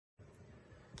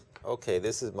Okay,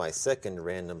 this is my second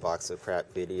random box of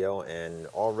crap video, and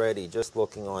already just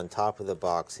looking on top of the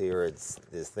box here,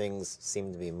 these things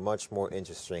seem to be much more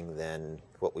interesting than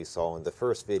what we saw in the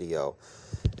first video.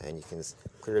 And you can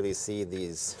clearly see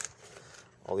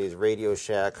all these Radio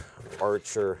Shack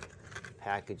Archer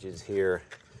packages here.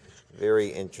 Very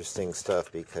interesting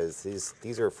stuff, because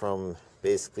these are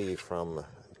basically from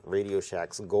Radio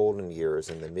Shack's golden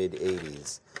years in the mid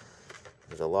 80s.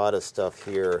 There's a lot of stuff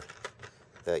here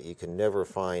that you can never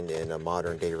find in a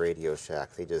modern day Radio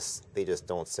Shack. They just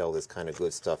don't sell this kind of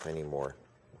good stuff anymore.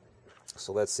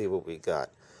 So let's see what we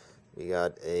got. We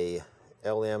got a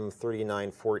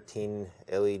LM3914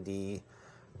 LED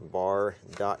bar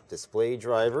dot display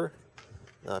driver.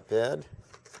 Not bad.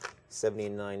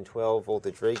 7912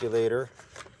 voltage regulator.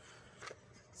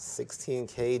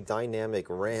 16K dynamic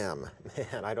RAM.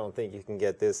 Man, I don't think you can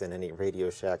get this in any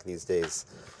Radio Shack these days.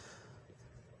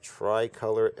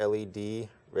 Tricolor LED,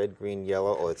 red, green,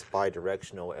 yellow. Oh, it's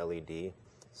bi-directional LED,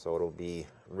 so it'll be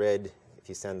red if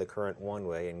you send the current one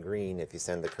way and green if you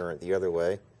send the current the other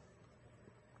way.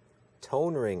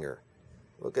 Tone ringer.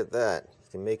 Look at that.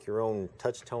 You can make your own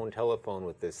touch tone telephone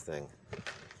with this thing.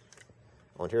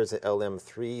 Oh, and here's an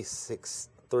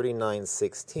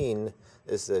LM3916.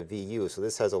 This is a VU, so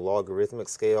this has a logarithmic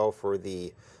scale for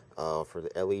the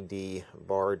LED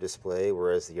bar display,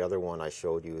 whereas the other one I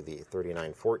showed you, the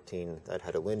 3914, that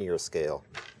had a linear scale.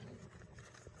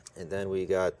 And then we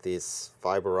got this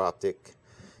fiber optic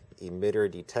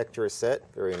emitter detector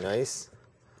set, very nice.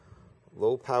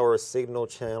 Low power signal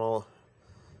channel.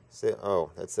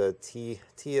 Oh, that's a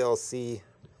TLC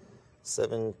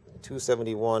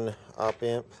 271 op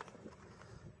amp.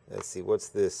 Let's see, what's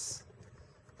this?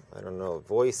 I don't know,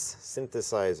 voice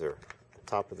synthesizer.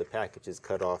 Top of the package is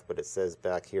cut off, but it says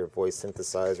back here voice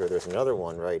synthesizer. There's another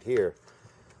one right here.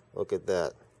 Look at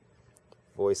that.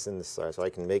 Voice synthesizer. So I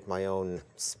can make my own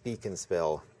speak and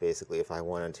spell, basically, if I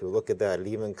wanted to. Look at that. It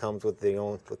even comes with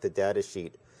the data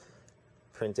sheet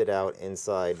printed out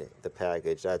inside the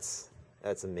package. That's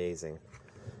amazing.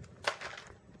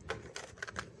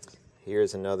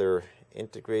 Here's another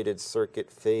integrated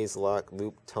circuit phase lock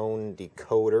loop tone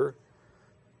decoder.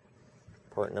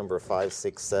 Part number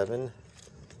 567.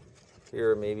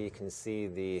 Here maybe you can see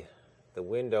the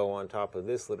window on top of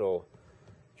this little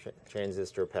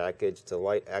transistor package. It's a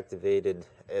light activated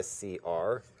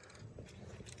SCR.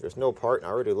 There's no part, I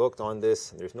already looked on this,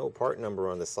 there's no part number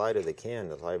on the side of the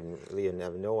can. I really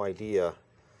have no idea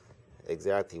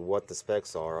exactly what the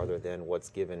specs are other than what's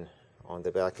given on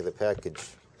the back of the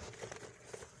package.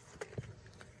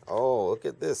 Oh, look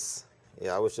at this.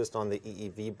 Yeah, I was just on the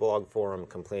EEV blog forum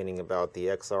complaining about the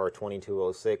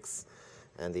XR2206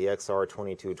 and the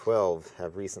XR2212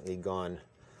 have recently gone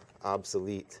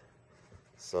obsolete.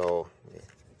 So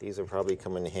these will probably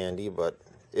come in handy, but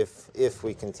if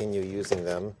we continue using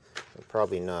them,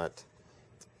 probably not.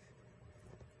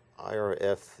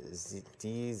 IRF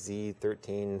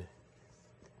DZ13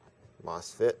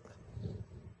 MOSFET.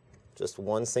 Just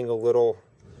one single little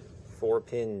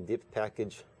 4-pin dip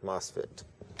package MOSFET.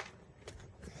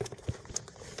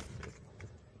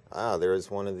 Ah,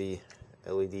 there's one of the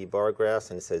LED bar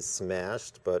graphs, and it says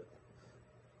smashed, but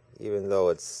even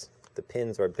though the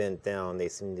pins are bent down, they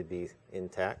seem to be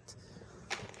intact.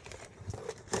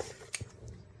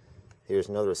 Here's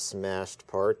another smashed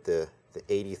part, the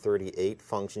 8038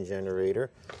 function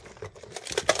generator.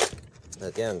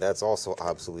 Again, that's also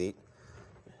obsolete.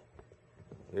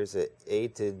 Here's an A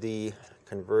to D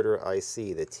converter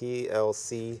IC, the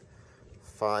TLC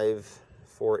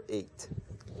 548.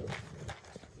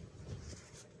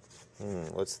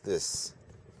 What's this?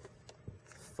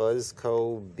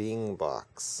 Fuzzco Bing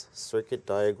Box, circuit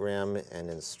diagram and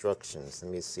instructions.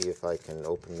 Let me see if I can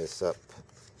open this up.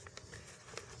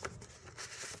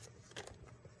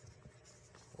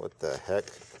 What the heck?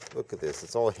 Look at this,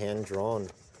 it's all hand drawn.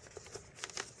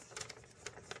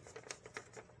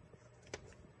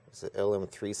 It's an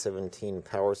LM317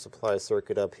 power supply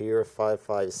circuit up here,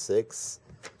 556.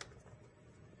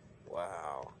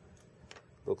 Wow.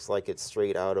 Looks like it's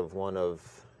straight out of one of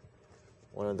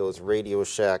those Radio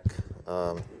Shack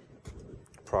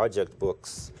project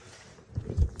books.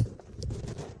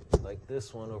 Like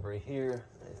this one over here,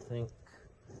 I think.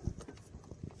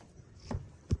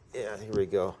 Yeah, here we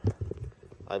go.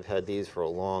 I've had these for a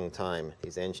long time.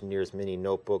 These Engineers Mini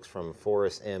notebooks from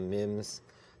Forrest M. Mims,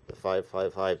 the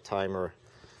 555 timer,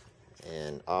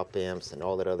 and op amps, and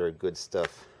all that other good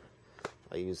stuff.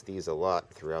 I use these a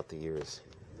lot throughout the years.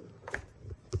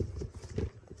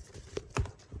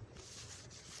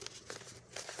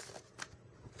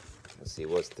 Let's see,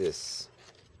 what's this?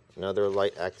 Another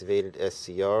light activated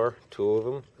SCR, two of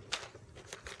them.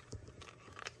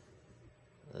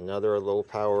 Another low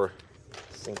power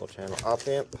single channel op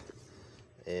amp,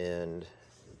 and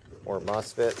more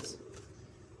MOSFETs.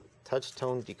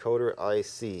 Touchtone decoder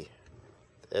IC,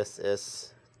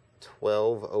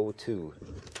 SS1202.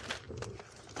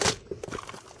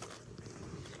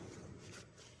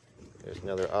 There's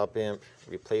another op amp,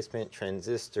 replacement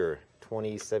transistor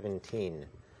 2017,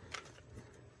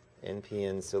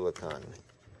 NPN silicon.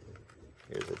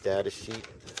 Here's a data sheet.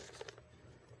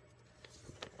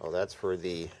 Oh, that's for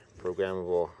the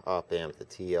programmable op amp, the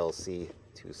TLC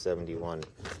 271,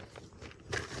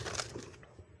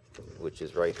 which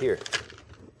is right here.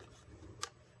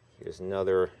 Here's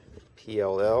another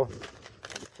PLL,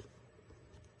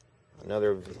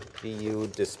 another VU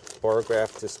bar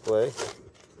graph display,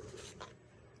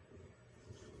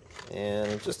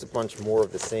 and just a bunch more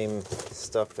of the same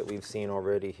stuff that we've seen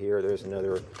already here. There's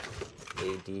another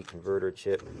AD converter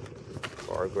chip,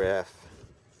 bar graph,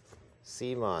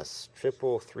 CMOS,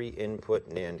 triple 3 input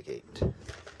NAND gate.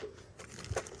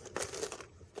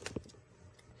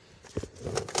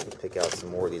 Pick out some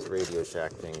more of these Radio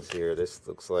Shack things here. This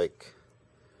looks like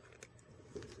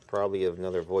probably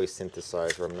another voice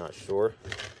synthesizer, I'm not sure.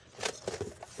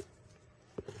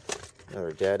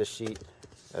 Another data sheet.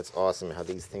 That's awesome how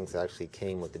these things actually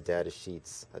came with the data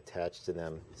sheets attached to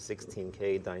them.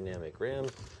 16K dynamic RAM.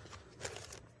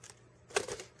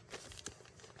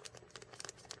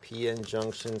 PN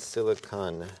junction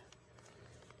silicon.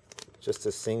 Just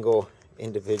a single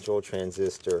individual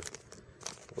transistor.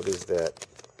 What is that?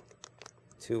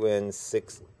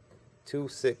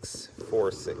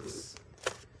 2N2646.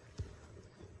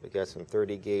 We got some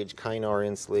 30 gauge Kynar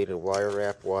insulated wire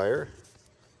wrap wire.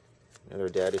 Another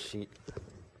data sheet.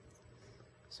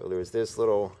 So there's this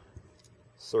little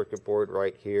circuit board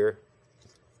right here.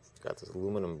 Got this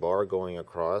aluminum bar going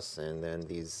across, and then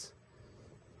these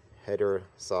header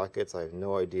sockets. I have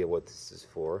no idea what this is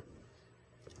for.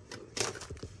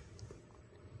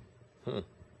 Got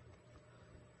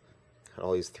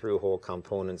all these through-hole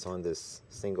components on this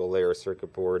single layer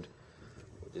circuit board,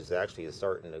 which is actually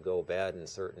starting to go bad in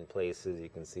certain places. You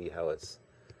can see how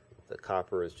the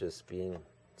copper is just being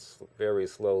very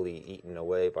slowly eaten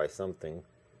away by something.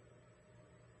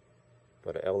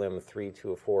 But a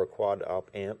LM3204 quad op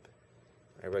amp,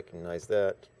 I recognize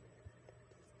that.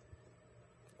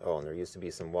 Oh, and there used to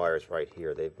be some wires right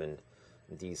here. They've been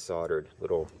desoldered,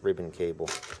 little ribbon cable.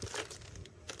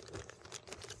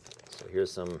 So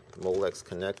here's some Molex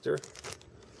connector.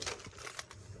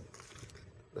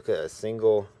 Look at a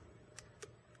single,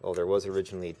 oh, there was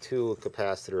originally two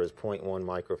capacitors, 0.1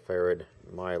 microfarad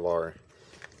Mylar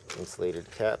insulated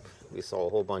cap. We saw a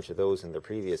whole bunch of those in the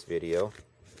previous video.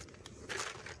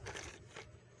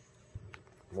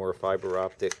 More fiber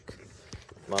optic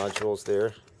modules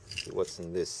there. See what's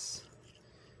in this.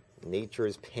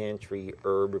 Nature's Pantry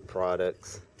herb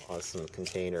products. Awesome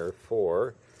container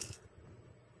for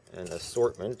an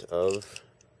assortment of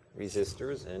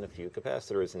resistors and a few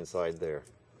capacitors inside there.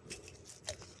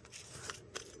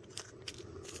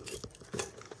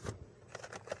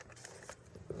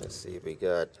 Let's see, we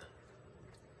got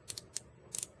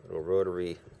a little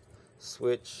rotary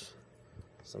switch,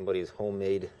 somebody's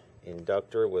homemade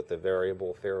inductor with a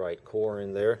variable ferrite core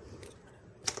in there.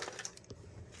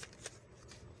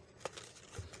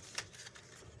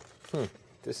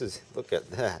 This is, look at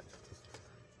that.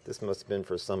 This must have been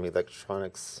for some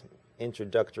electronics,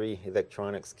 introductory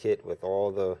electronics kit with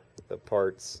all the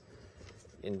parts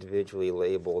individually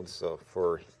labeled, so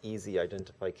for easy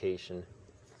identification.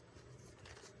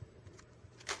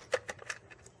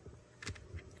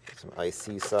 Some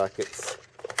IC sockets.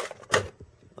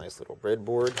 Nice little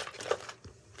breadboard.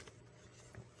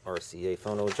 RCA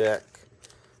phono jack.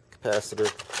 Capacitor.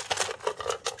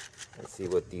 Let's see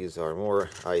what these are.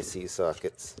 More IC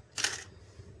sockets.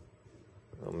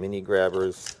 Little mini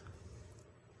grabbers.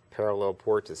 Parallel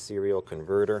port to serial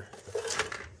converter.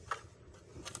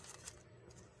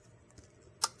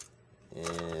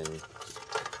 And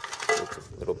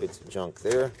little bits of junk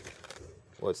there.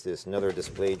 What's this? Another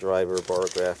display driver, bar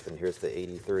graph, and here's the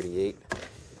 8038.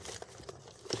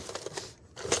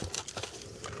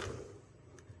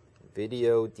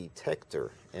 Video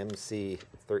detector,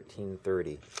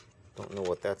 MC1330. Don't know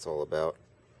what that's all about.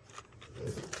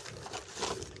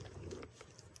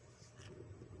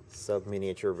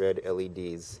 Sub-miniature red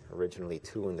LEDs, originally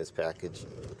 2 in this package.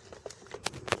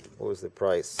 What was the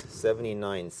price?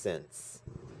 79 cents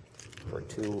for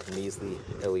 2 measly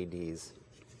LEDs.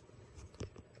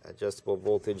 Adjustable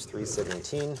voltage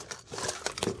 317.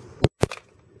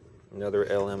 Another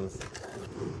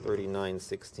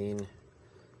LM3916.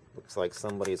 Looks like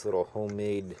somebody's little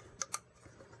homemade,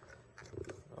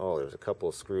 Oh, there's a couple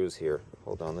of screws here.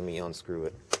 Hold on, let me unscrew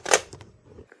it.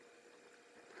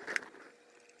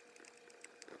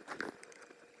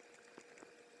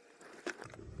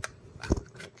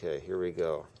 Okay, here we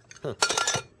go.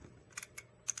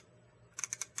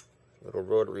 Little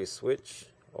rotary switch.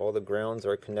 All the grounds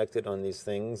are connected on these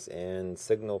things, and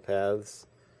signal paths.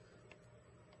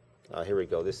 Here we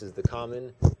go. This is the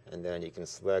common, and then you can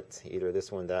select either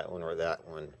this one, that one, or that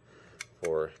one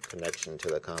for connection to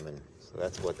the common. So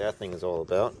that's what that thing is all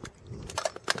about.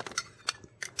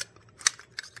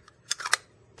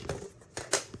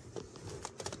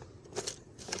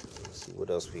 Let's see what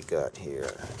else we got here.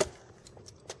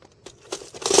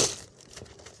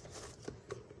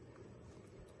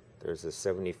 There's a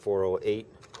 7408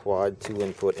 quad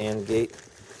 2-input AND gate.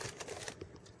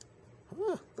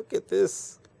 Look at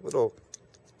this little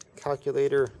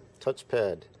calculator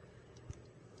touchpad.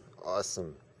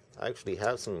 Awesome. I actually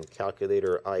have some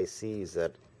calculator ICs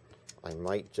that I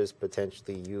might just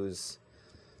potentially use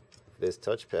this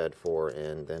touchpad for,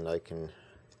 and then I can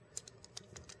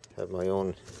have my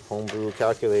own homebrew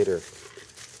calculator.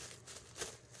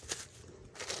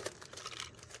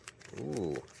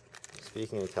 Ooh.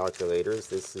 Speaking of calculators,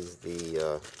 this is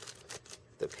the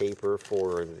paper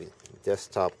for the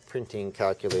desktop printing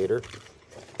calculator.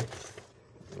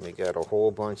 And we got a whole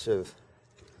bunch of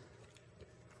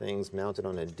things mounted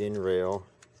on a DIN rail.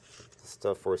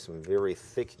 Stuff for some very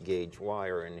thick gauge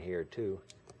wire in here too.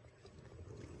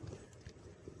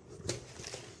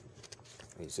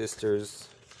 Resistors,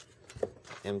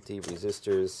 empty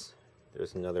resistors.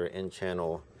 There's another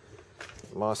N-channel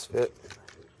MOSFET.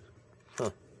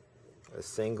 A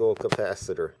single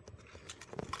capacitor.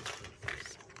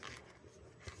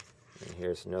 And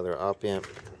here's another op amp.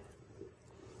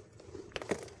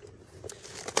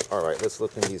 Alright, let's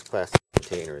look in these plastic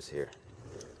containers here.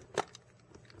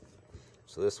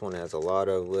 So this one has a lot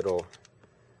of little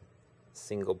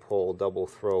single pole double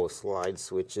throw slide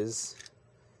switches,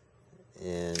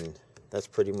 and that's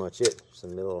pretty much it.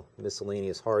 Some little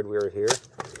miscellaneous hardware here.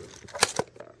 I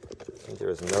think there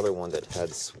was another one that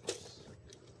had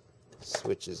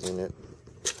switches in it.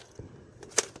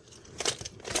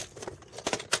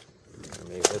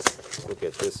 Maybe let's look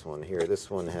at this one here. This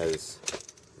one has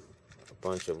a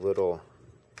bunch of little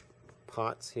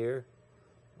pots here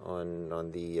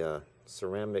on the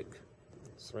ceramic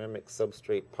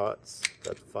substrate pots.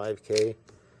 Got 5K,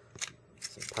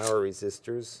 some power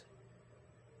resistors.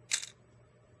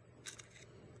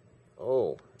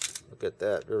 Oh, look at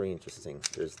that, very interesting.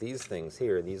 There's these things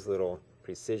here, these little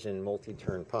precision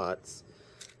multi-turn pots,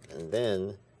 and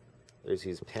then there's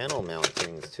these panel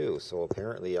mountings too. So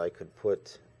apparently I could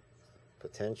put,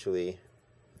 potentially,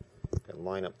 and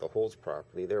line up the holes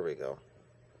properly. There we go.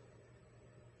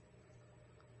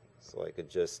 So I could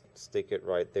just stick it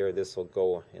right there. This will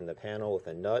go in the panel with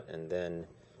a nut, and then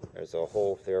there's a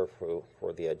hole there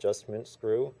for the adjustment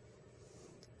screw,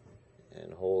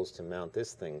 and holes to mount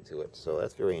this thing to it. So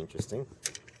that's very interesting.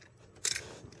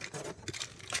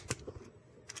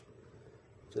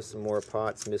 Just some more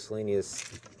pots, miscellaneous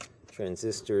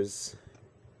transistors.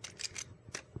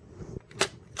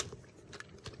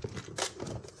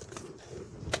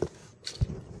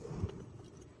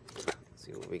 Let's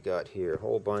see what we got here. A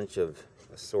whole bunch of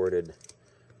assorted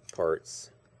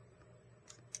parts.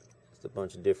 Just a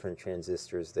bunch of different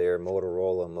transistors there.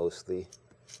 Motorola mostly.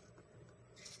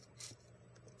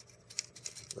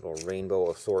 Little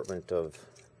rainbow assortment of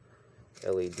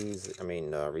LEDs,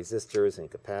 resistors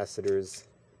and capacitors.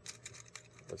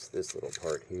 What's this little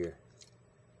part here?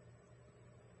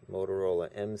 Motorola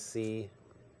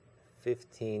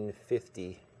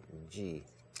MC1550G.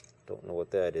 Don't know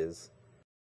what that is.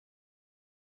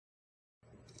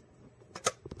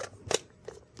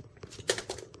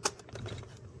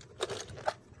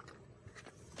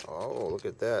 Oh, look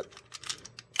at that.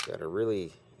 Got a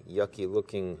really yucky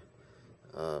looking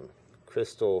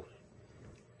crystal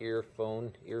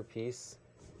earpiece.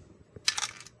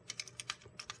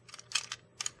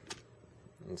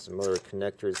 And some other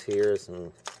connectors here,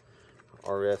 some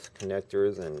RF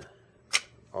connectors and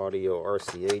audio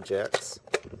RCA jacks.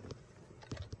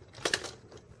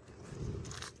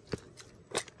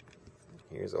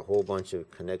 Here's a whole bunch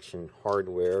of connection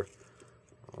hardware.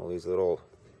 All these little,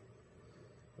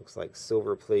 looks like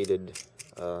silver plated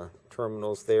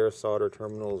terminals there, solder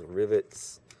terminals,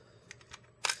 rivets,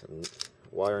 some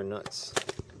wire nuts.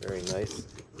 Very nice.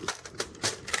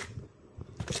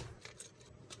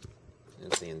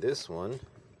 And see, in this one,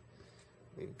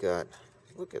 we've got,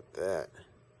 look at that,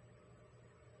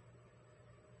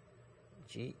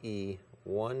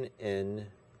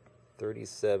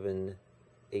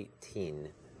 GE1N3718.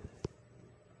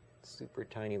 Let's Super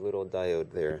tiny little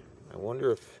diode there. I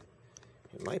wonder if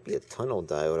it might be a tunnel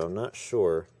diode. I'm not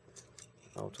sure.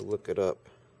 I'll have to look it up.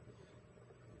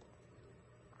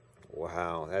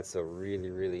 Wow, that's a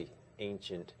really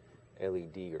ancient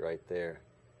LED right there.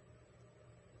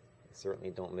 They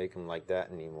certainly don't make them like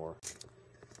that anymore.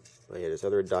 But yeah, there's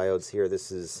other diodes here.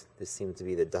 This seems to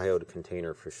be the diode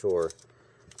container for sure.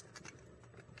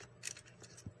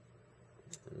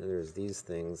 And then there's these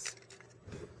things.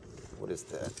 What is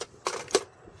that?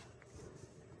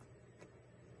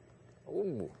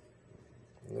 Ooh,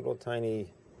 a little tiny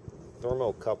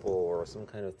thermocouple or some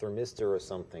kind of thermistor or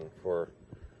something for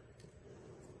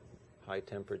high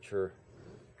temperature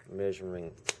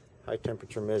measuring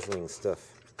stuff.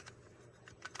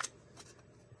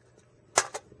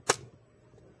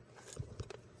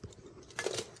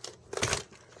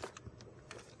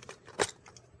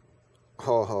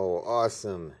 Oh,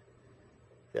 awesome.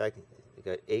 You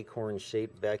got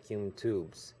acorn-shaped vacuum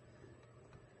tubes.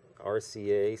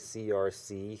 RCA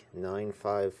CRC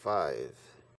 955.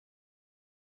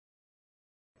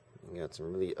 You got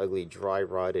some really ugly dry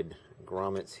rotted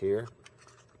grommets here.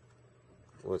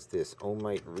 What's this?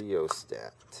 Ohmite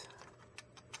rheostat.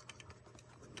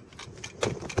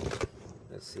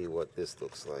 Let's see what this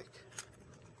looks like.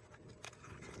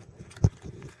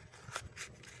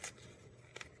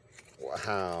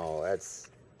 Wow, that's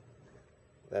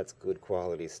good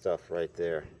quality stuff right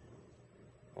there.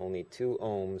 Only 2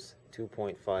 ohms,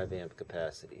 2.5 amp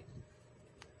capacity.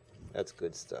 That's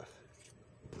good stuff.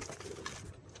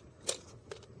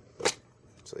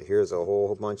 So here's a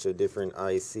whole bunch of different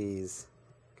ICs.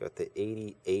 Got the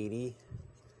 8080.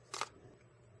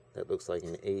 That looks like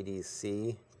an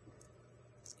ADC.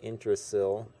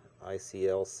 Intrasil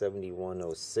ICL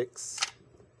 7106.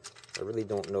 I really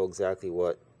don't know exactly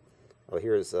what. Oh,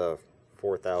 here's a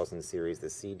 4000 series, the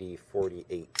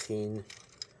CD4018,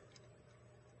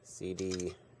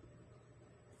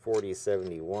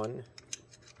 CD4071.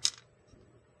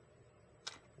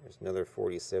 There's another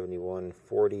 4071,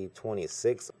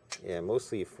 4026. Yeah,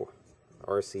 mostly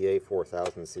RCA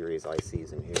 4000 series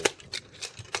ICs in here.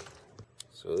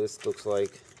 So this looks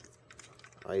like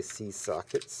IC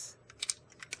sockets.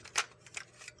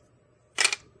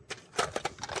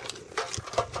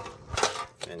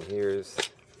 And here's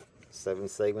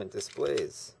 7-segment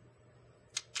displays.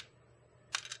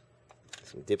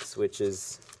 Some dip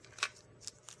switches.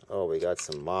 Oh, we got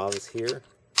some MOVs here.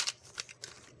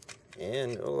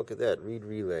 And, oh, look at that, read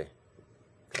relay.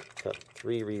 Got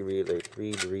 3 read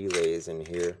relays in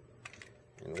here.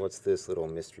 And what's this little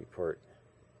mystery part?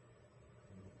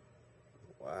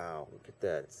 Wow, look at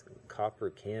that. It's a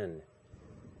copper can.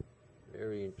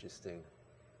 Very interesting.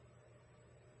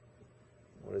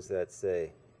 What does that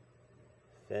say?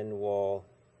 Fenwal. I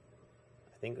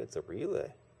think it's a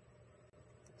relay.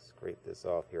 Scrape this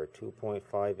off here.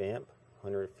 2.5 amp,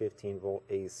 115 volt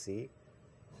AC.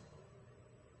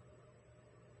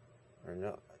 Or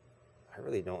no, I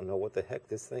really don't know what the heck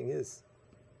this thing is.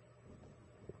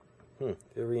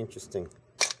 Very interesting.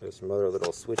 There's some other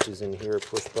little switches in here,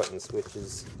 push button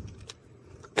switches.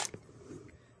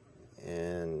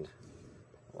 And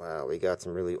wow, we got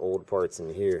some really old parts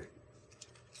in here.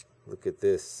 Look at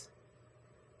this.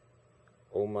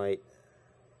 Ohmite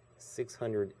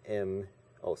 600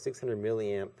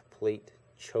 milliamp plate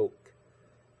choke.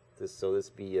 This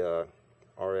be a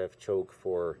RF choke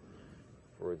for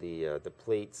the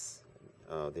plates,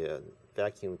 the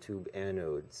vacuum tube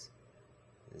anodes.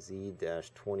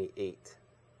 Z-28,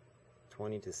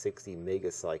 20 to 60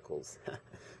 megacycles.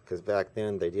 Because back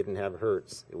then they didn't have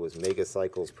hertz; it was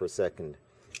megacycles per second.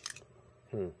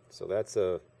 So that's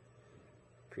a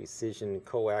precision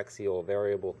coaxial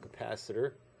variable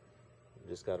capacitor. You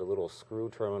just got a little screw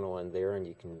terminal in there, and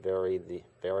you can vary the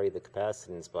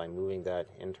capacitance by moving that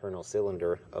internal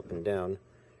cylinder up and down.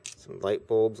 Some light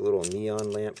bulbs, a little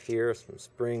neon lamp here, some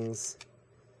springs,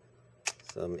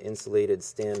 some insulated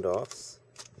standoffs,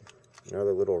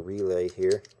 another little relay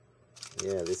here.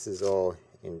 Yeah, this is all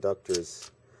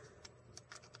inductors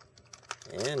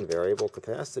and variable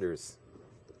capacitors.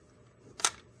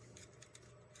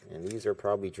 And these are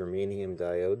probably germanium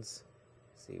diodes.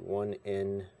 See,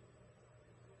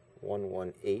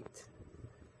 1N118.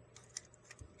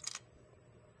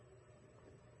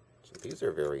 So these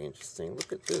are very interesting.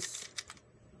 Look at this.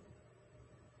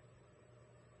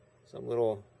 Some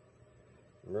little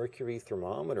mercury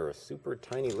thermometer, a super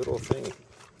tiny little thing.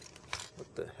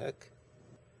 What the heck?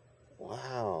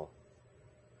 Wow.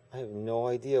 I have no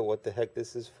idea what the heck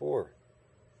this is for.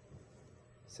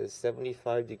 It says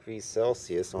 75 degrees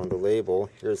Celsius on the label.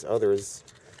 Here's others.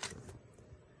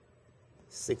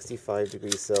 65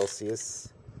 degrees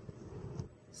Celsius,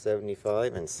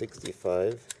 75 and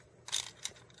 65.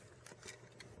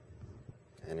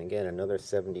 And again, another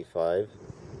 75.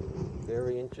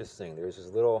 Very interesting. There's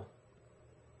this little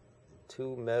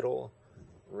 2 metal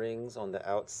rings on the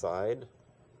outside.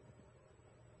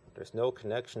 There's no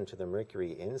connection to the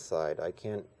mercury inside. I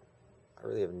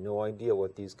really have no idea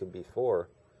what these could be for.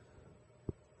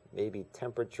 Maybe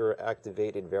temperature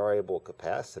activated variable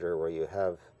capacitor, where you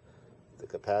have the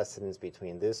capacitance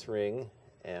between this ring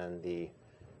and the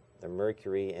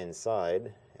mercury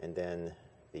inside, and then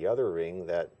the other ring,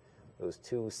 that those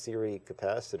 2 series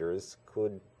capacitors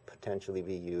could potentially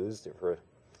be used for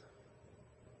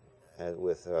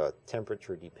with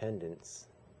temperature dependence.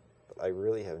 But I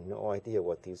really have no idea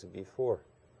what these would be for.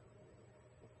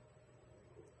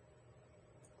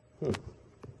 So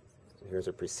here's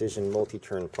a precision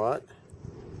multi-turn pot,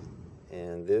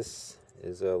 and this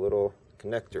is a little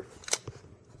connector.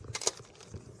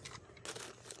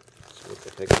 So what the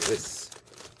heck is this?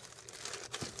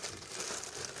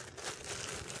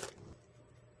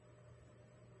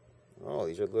 Oh,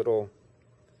 these are little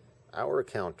hour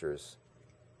counters.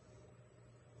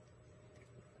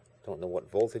 Don't know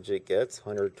what voltage it gets,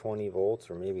 120 volts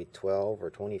or maybe 12 or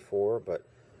 24, but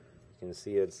you can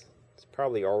see it's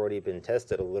probably already been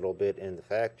tested a little bit in the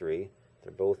factory.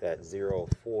 They're both at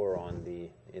 0.4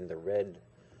 in the red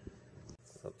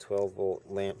 12 volt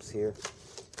lamps here.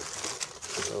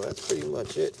 So that's pretty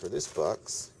much it for this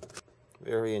box.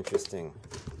 Very interesting.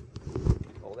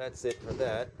 Well, that's it for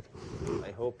that.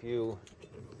 I hope you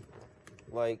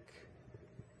like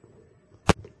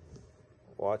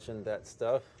watching that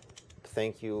stuff.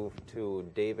 Thank you to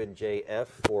David JF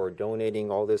for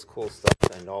donating all this cool stuff,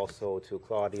 and also to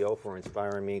Claudio for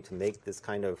inspiring me to make this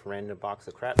kind of random box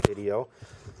of crap video.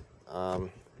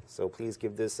 So please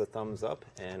give this a thumbs up,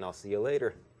 and I'll see you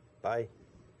later. Bye.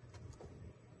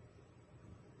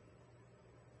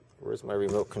 Where's my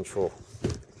remote control?